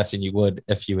podcast than you would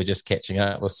if you were just catching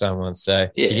up with someone. So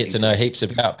you get to know heaps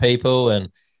about people, and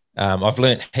I've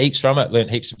learned heaps from it,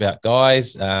 learned heaps about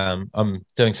guys. I'm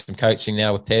doing some coaching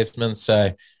now with Tasman,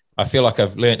 so I feel like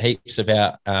I've learned heaps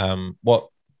about what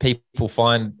people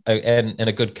find in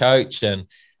a good coach and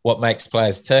what makes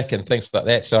players tick and things like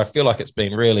that. So I feel like it's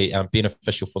been really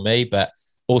beneficial for me, but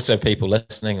also people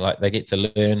listening, like, they get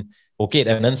to learn or get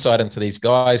an insight into these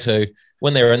guys who,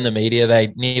 when they're in the media,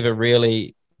 they never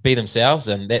really be themselves.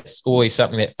 And that's always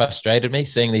something that frustrated me,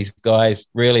 seeing these guys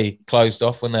really closed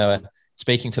off when they were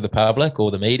speaking to the public or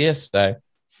the media. So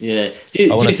do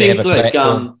you think like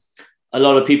a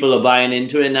lot of people are buying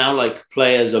into it now? Like,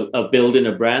 players are building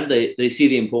a brand. They see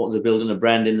the importance of building a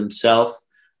brand in themselves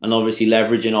and obviously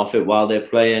leveraging off it while they're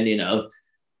playing. You know,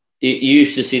 you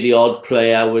used to see the odd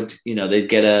player they'd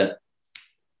get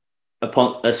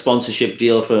a sponsorship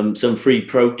deal from some free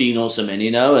protein or something,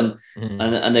 you know,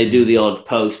 and they do the odd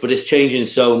post. But it's changing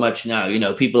so much now. You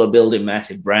know, people are building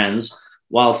massive brands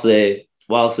whilst they're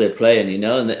playing, you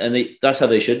know, and that's how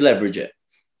they should leverage it.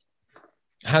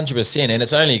 100%, and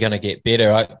it's only going to get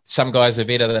better. Some guys are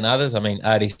better than others. I mean,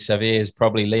 Ardie Savea is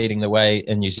probably leading the way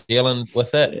in New Zealand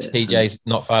with it. TJ's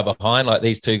not far behind. Like,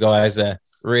 these 2 guys are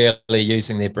really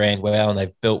using their brand well, and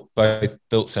they've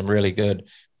built some a really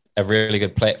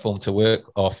good platform to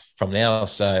work off from now.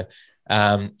 So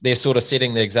they're sort of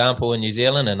setting the example in New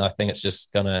Zealand, and I think it's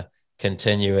just going to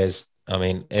continue as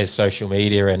social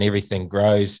media and everything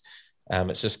grows.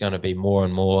 It's just going to be more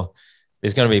and more.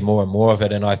 There's going to be more and more of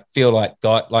it. And I feel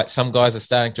like some guys are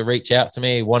starting to reach out to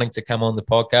me, wanting to come on the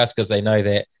podcast because they know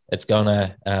that it's going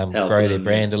to grow their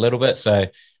brand a little bit. So,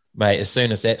 mate, as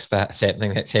soon as that starts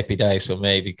happening, that's happy days for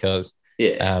me, because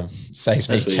Saves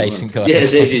me chasing guys. Yeah,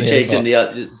 saves you chasing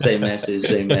the same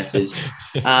message.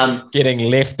 Getting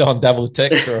left on double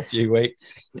ticks for a few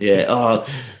weeks. Yeah. Oh,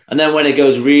 and then when it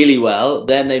goes really well,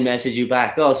 then they message you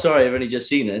back. Oh, sorry, I've only just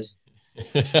seen this.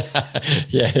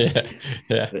 yeah.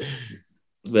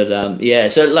 But yeah,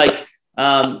 so like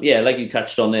you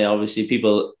touched on there, obviously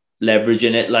people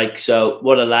leveraging it. Like, so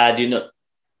what a lad,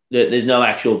 there's no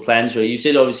actual plans for it. You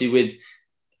said obviously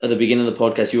at the beginning of the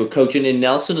podcast, you were coaching in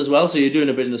Nelson as well. So you're doing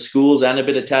a bit in the schools and a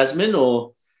bit of Tasman,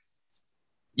 or?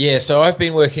 Yeah, so I've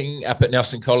been working up at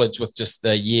Nelson College with just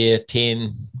the year 10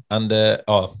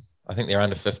 I think they're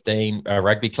under 15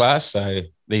 rugby class. So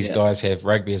these guys have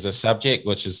rugby as a subject,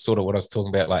 which is sort of what I was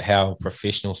talking about, like how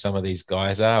professional some of these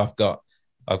guys are.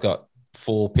 I've got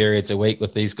 4 periods a week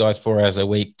with these guys, 4 hours a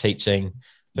week teaching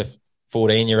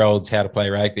 14-year-olds how to play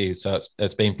rugby. So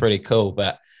it's been pretty cool.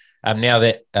 But now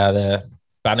that the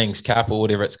Bunnings Cup, or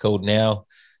whatever it's called now,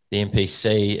 the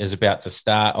NPC is about to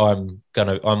start, I'm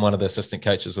one of the assistant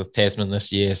coaches with Tasman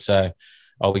this year, so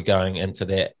I'll be going into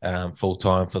that full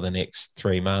time for the next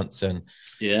 3 months, and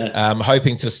I'm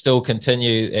hoping to still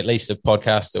continue at least a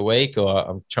podcast a week, or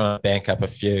I'm trying to bank up a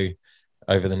few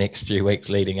over the next few weeks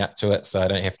leading up to it, so I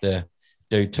don't have to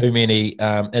do too many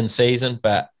in season.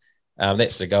 But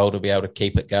that's the goal, to be able to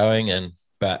keep it going.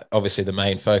 But obviously the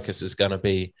main focus is going to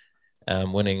be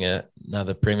winning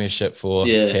another premiership for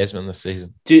Tasman this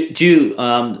season. Do you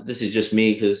this is just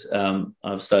me because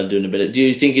I've started doing a bit of, do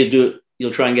you think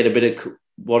you'll try and get a bit of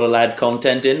what a lad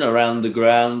content in around the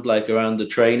ground, like around the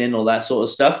training, all that sort of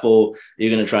stuff, or are you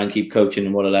going to try and keep coaching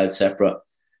and what a lad separate?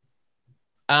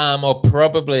 I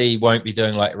probably won't be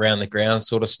doing like around the ground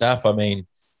sort of stuff. I mean,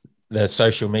 the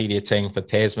social media team for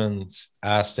Tasman's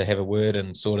asked to have a word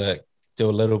and sort of do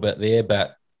a little bit there,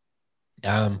 but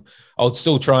I'll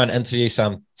still try and interview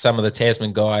some of the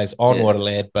Tasman guys on What a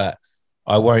Lad, but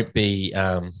I won't be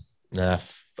I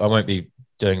won't be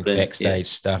doing backstage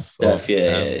stuff.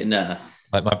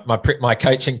 Like my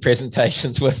coaching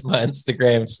presentations with my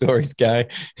Instagram stories go.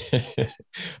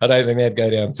 I don't think that'd go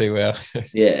down too well.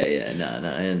 No,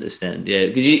 I understand. Yeah,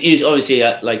 because you obviously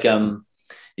like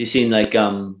you seen like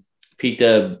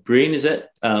Peter Breen, is it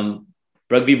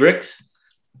Rugby Bricks?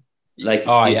 Like,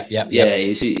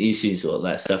 you see sort of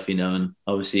that stuff, and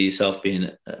obviously yourself being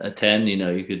a 10,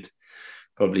 you could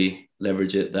probably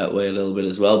leverage it that way a little bit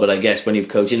as well. But I guess when you're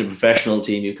coaching a professional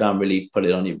team, you can't really put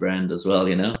it on your brand as well,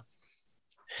 I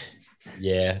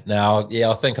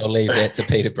think I'll leave that to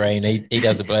Peter Breen. He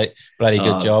does a bloody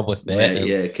good job with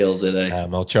that. Kills it.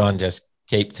 I'll try and just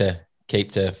keep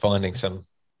to finding some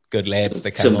good lads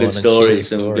to come some on good stories,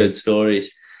 some good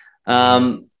stories.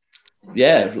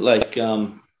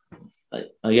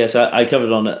 I guess I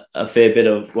covered on a fair bit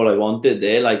of what I wanted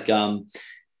there. Like,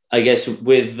 I guess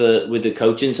with the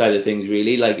coaching side of things,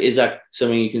 really, like, is that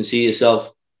something you can see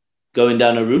yourself going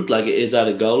down a route? Like, is that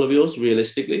a goal of yours,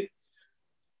 realistically?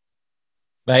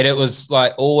 Mate, it was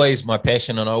like always my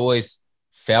passion, and I always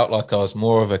felt like I was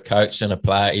more of a coach than a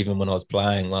player, even when I was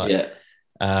playing.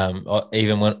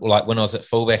 Even when I was at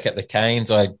fullback at the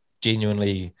Canes, I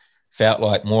genuinely felt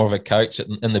like more of a coach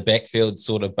in the backfield,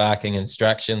 sort of barking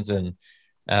instructions and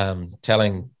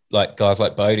telling like guys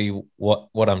like Bodie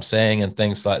what I'm saying and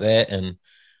things like that. And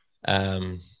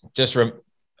I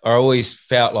always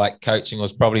felt like coaching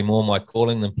was probably more my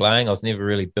calling than playing. I was never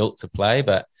really built to play,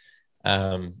 but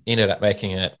ended up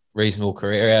making a reasonable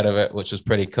career out of it, which was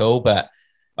pretty cool. But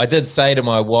I did say to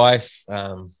my wife,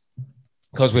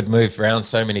 because we'd moved around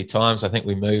so many times, I think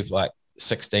we moved like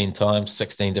 16 times,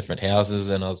 16 different houses.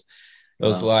 And it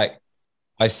was like,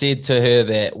 I said to her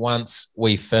that once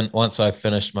I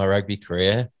finished my rugby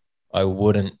career, I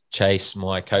wouldn't chase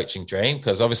my coaching dream,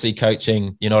 because obviously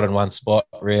coaching, you're not in one spot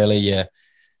really. You're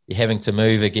having to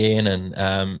move again.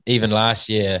 And even last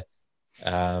year,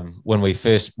 when we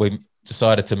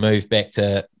decided to move back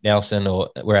to Nelson,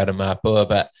 or we're out of Mapua,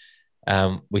 but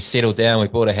we settled down, we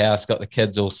bought a house, got the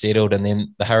kids all settled, and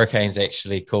then the Hurricanes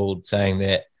actually called saying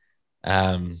that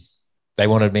they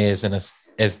wanted me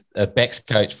as a backs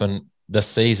coach for this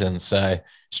season. So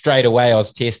straight away I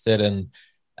was tested, and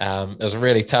it was a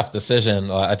really tough decision.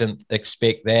 I didn't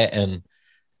expect that, and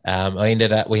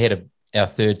we had our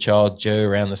third child due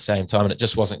around the same time, and it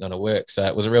just wasn't going to work. So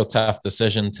it was a real tough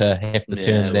decision to have to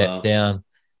turn that down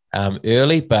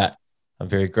early. But I'm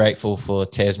very grateful for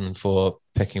Tasman for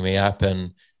picking me up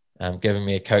and giving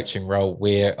me a coaching role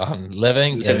where I'm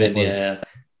living. And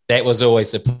that was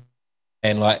always the plan.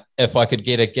 And like, if I could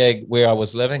get a gig where I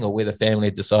was living or where the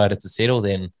family decided to settle,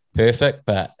 then perfect.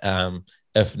 But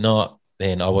if not,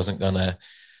 then I wasn't going to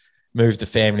move the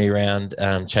family around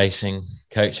chasing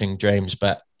coaching dreams.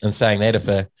 But in saying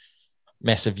that,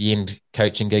 massive yen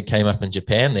coaching gig came up in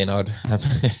Japan, then I'd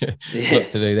look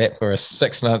to do that for a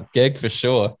 6-month gig for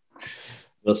sure.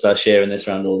 We'll start sharing this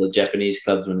around all the Japanese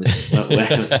clubs when it's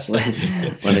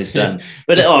done.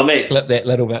 But mate, clip that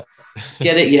little bit.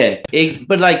 Get it, yeah.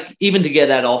 But like, even to get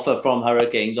that offer from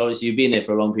Hurricanes, obviously you've been there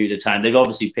for a long period of time. They've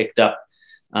obviously picked up,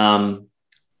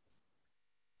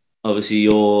 obviously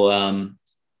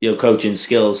your coaching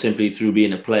skills simply through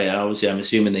being a player. Obviously, I'm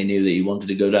assuming they knew that you wanted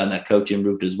to go down that coaching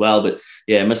route as well. But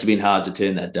yeah, it must have been hard to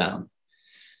turn that down.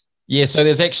 Yeah, so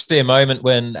there's actually a moment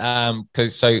when,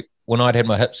 when I'd had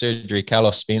my hip surgery,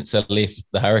 Carlos Spencer left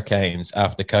the Hurricanes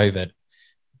after COVID.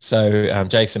 So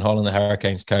Jason Holland, the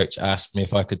Hurricanes coach, asked me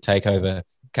if I could take over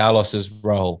Carlos's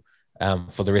role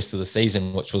for the rest of the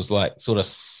season, which was like sort of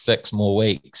 6 more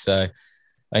weeks. So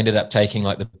I ended up taking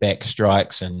like the back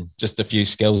strikes and just a few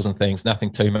skills and things,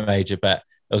 nothing too major, but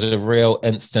it was a real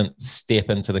instant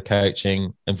step into the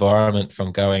coaching environment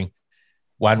from going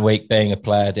 1 week being a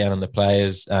player down in the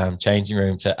players' changing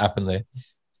room to up in the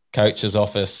coach's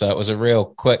office. So it was a real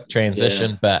quick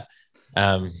transition, but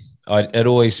it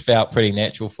always felt pretty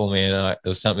natural for me, and it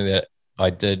was something that I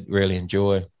did really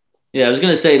enjoy. Yeah, I was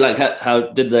going to say, like,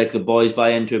 how did like the boys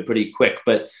buy into it pretty quick?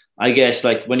 But I guess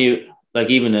like when you like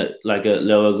even at like a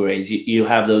lower grades, you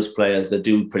have those players that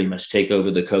do pretty much take over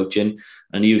the coaching,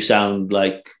 and you sound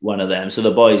like one of them. So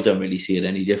the boys don't really see it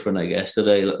any different, I guess, do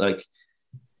they? Like,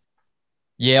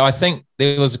 yeah, I think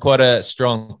there was quite a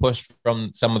strong push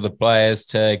from some of the players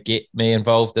to get me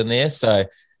involved in there. So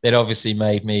that obviously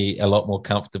made me a lot more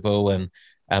comfortable, and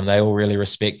they all really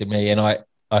respected me. And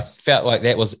I felt like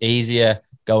that was easier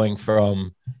going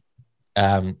from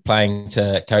playing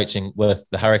to coaching with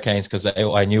the Hurricanes, because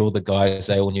I knew all the guys,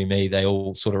 they all knew me, they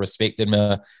all sort of respected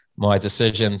my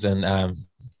decisions and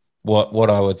what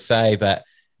I would say. But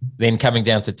then coming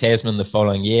down to Tasman the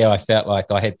following year, I felt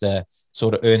like I had to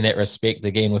sort of earn that respect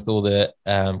again with all the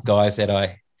guys that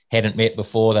I hadn't met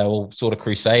before. They were all sort of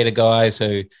Crusader guys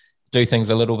who do things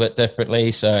a little bit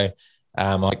differently. So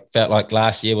I felt like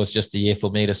last year was just a year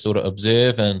for me to sort of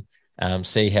observe and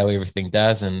see how everything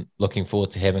does, and looking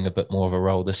forward to having a bit more of a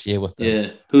role this year with them.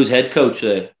 Yeah. Who's head coach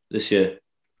there this year?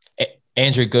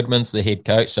 Andrew Goodman's the head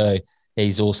coach. So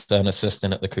he's also an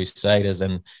assistant at the Crusaders,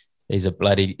 and he's a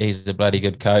bloody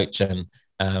good coach. And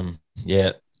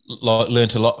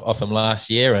learned a lot off him last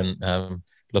year, and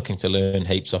looking to learn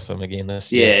heaps off him again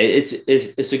this year. Yeah,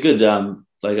 it's a good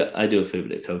like I do a fair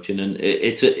bit of coaching, and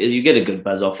you get a good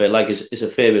buzz off it. Like it's a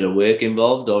fair bit of work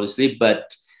involved, obviously,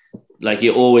 but like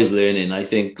you're always learning. I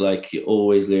think like you're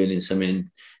always learning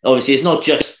something. Obviously, you're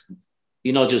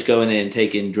not just going there and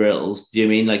taking drills. Do you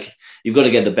mean like you've got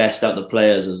to get the best out of the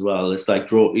players as well? It's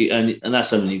like and that's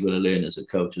something you've got to learn as a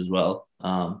coach as well.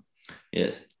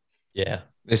 Yeah.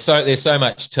 There's so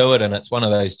much to it, and it's one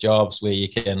of those jobs where you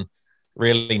can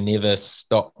really never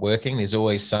stop working. There's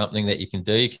always something that you can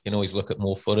do. You can always look at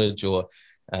more footage or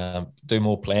do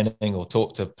more planning or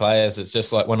talk to players. It's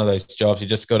just like one of those jobs.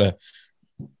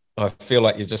 I feel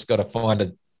like you've just got to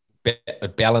find a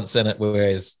balance in it,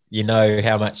 whereas you know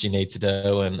how much you need to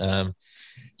do, and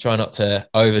try not to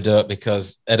overdo it,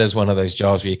 because it is one of those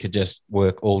jobs where you could just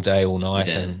work all day, all night,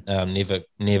 and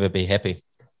never be happy.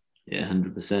 Yeah,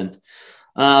 100%.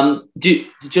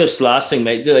 Just last thing,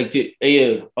 mate. Are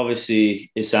you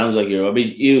obviously? It sounds like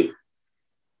you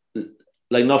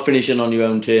like not finishing on your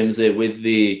own terms there with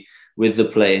the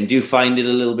playing. Do you find it a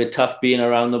little bit tough being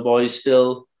around the boys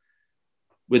still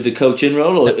with the coaching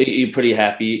role, or are you pretty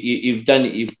happy? You've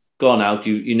gone out.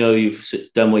 You've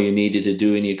done what you needed to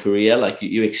do in your career. Like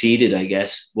you exceeded, I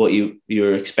guess, what you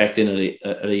were expecting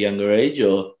at a younger age,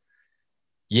 or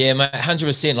yeah, mate,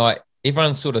 100%. Like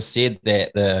everyone sort of said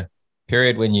that the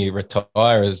period when you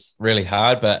retire is really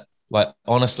hard, but like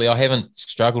honestly, I haven't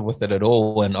struggled with it at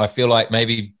all, and I feel like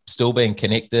maybe still being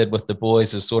connected with the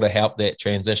boys has sort of helped that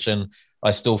transition.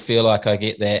 I still feel like I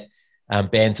get that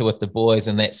banter with the boys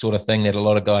and that sort of thing that a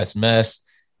lot of guys miss.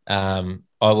 I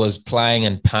was playing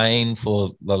in pain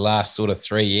for the last sort of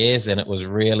 3 years, and it was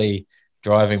really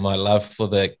driving my love for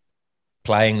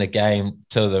playing the game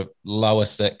to the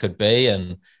lowest it could be.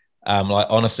 And like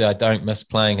honestly, I don't miss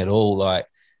playing at all. Like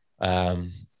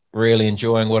really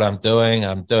enjoying what I'm doing.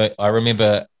 I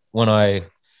remember when I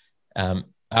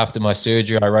after my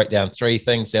surgery, I wrote down 3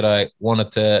 things that I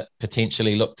wanted to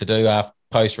potentially look to do after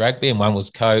post rugby, and one was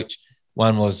coach,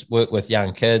 one was work with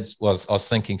young kids. I was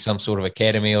thinking some sort of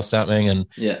academy or something, and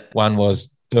one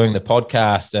was doing the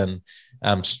podcast. And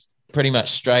pretty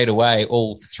much straight away,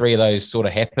 all 3 of those sort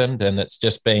of happened, and it's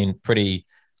just been pretty.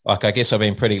 I guess I've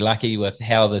been pretty lucky with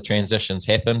how the transitions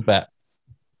happened. But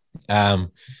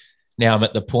now I'm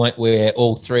at the point where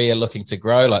all three are looking to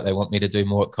grow. Like they want me to do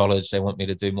more at college. They want me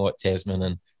to do more at Tasman,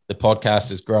 and the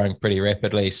podcast is growing pretty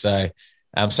rapidly. So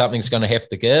something's going to have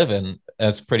to give, and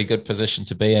it's a pretty good position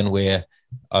to be in where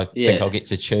I think I'll get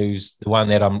to choose the one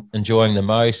that I'm enjoying the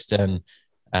most and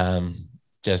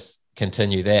just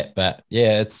continue that. But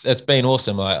yeah, it's been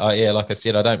awesome. Like I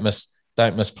said, I don't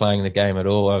miss playing the game at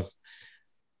all.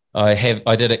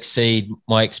 I did exceed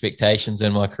my expectations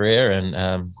in my career,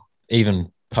 and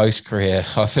even post-career,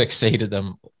 I've exceeded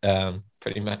them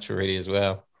pretty much already as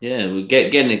well. Yeah, well,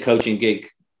 getting a coaching gig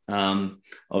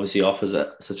obviously offers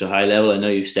at such a high level. I know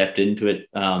you stepped into it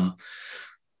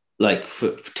like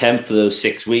for temp for those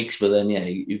 6 weeks, but then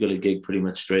you got a gig pretty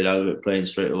much straight out of it, playing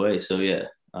straight away. So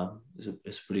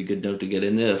it's a pretty good note to get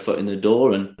in there, a foot in the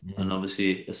door, and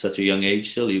obviously at such a young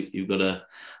age still, you've got a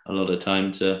lot of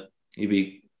time to you'll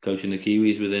be coaching the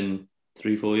Kiwis within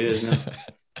 3-4 years now.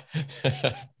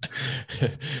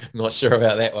 Not sure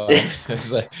about that one.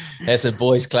 That's a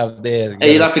boys' club there.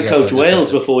 Hey, you'll have to coach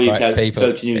Wales before you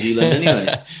coach New Zealand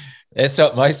anyway. That's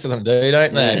what most of them do,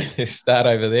 don't they? Yeah. Start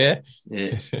over there.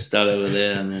 Yeah, start over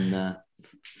there and then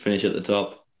finish at the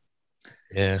top.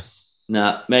 Yeah.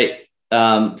 Nah, mate,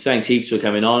 thanks heaps for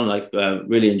coming on.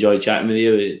 Really enjoyed chatting with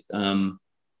you.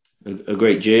 A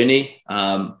great journey.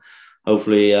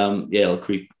 Hopefully,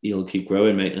 you'll keep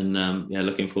growing, mate. And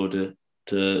looking forward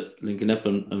to linking up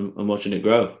and watching it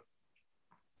grow.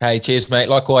 Hey, cheers, mate.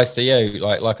 Likewise to you.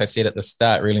 Like I said at the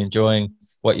start, really enjoying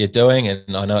what you're doing,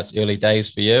 and I know it's early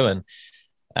days for you, and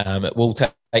it will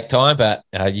take time, but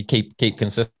you keep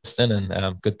consistent,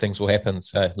 and good things will happen.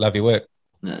 So, love your work.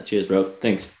 Cheers, bro.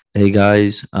 Thanks. Hey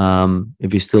guys,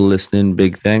 if you're still listening,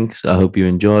 big thanks. I hope you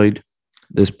enjoyed.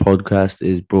 This podcast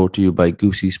is brought to you by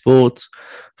Goosey Sports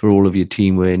for all of your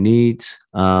teamwear needs.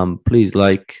 Please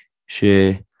like,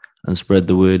 share, and spread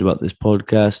the word about this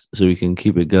podcast so we can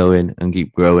keep it going and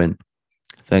keep growing.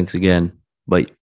 Thanks again. Bye.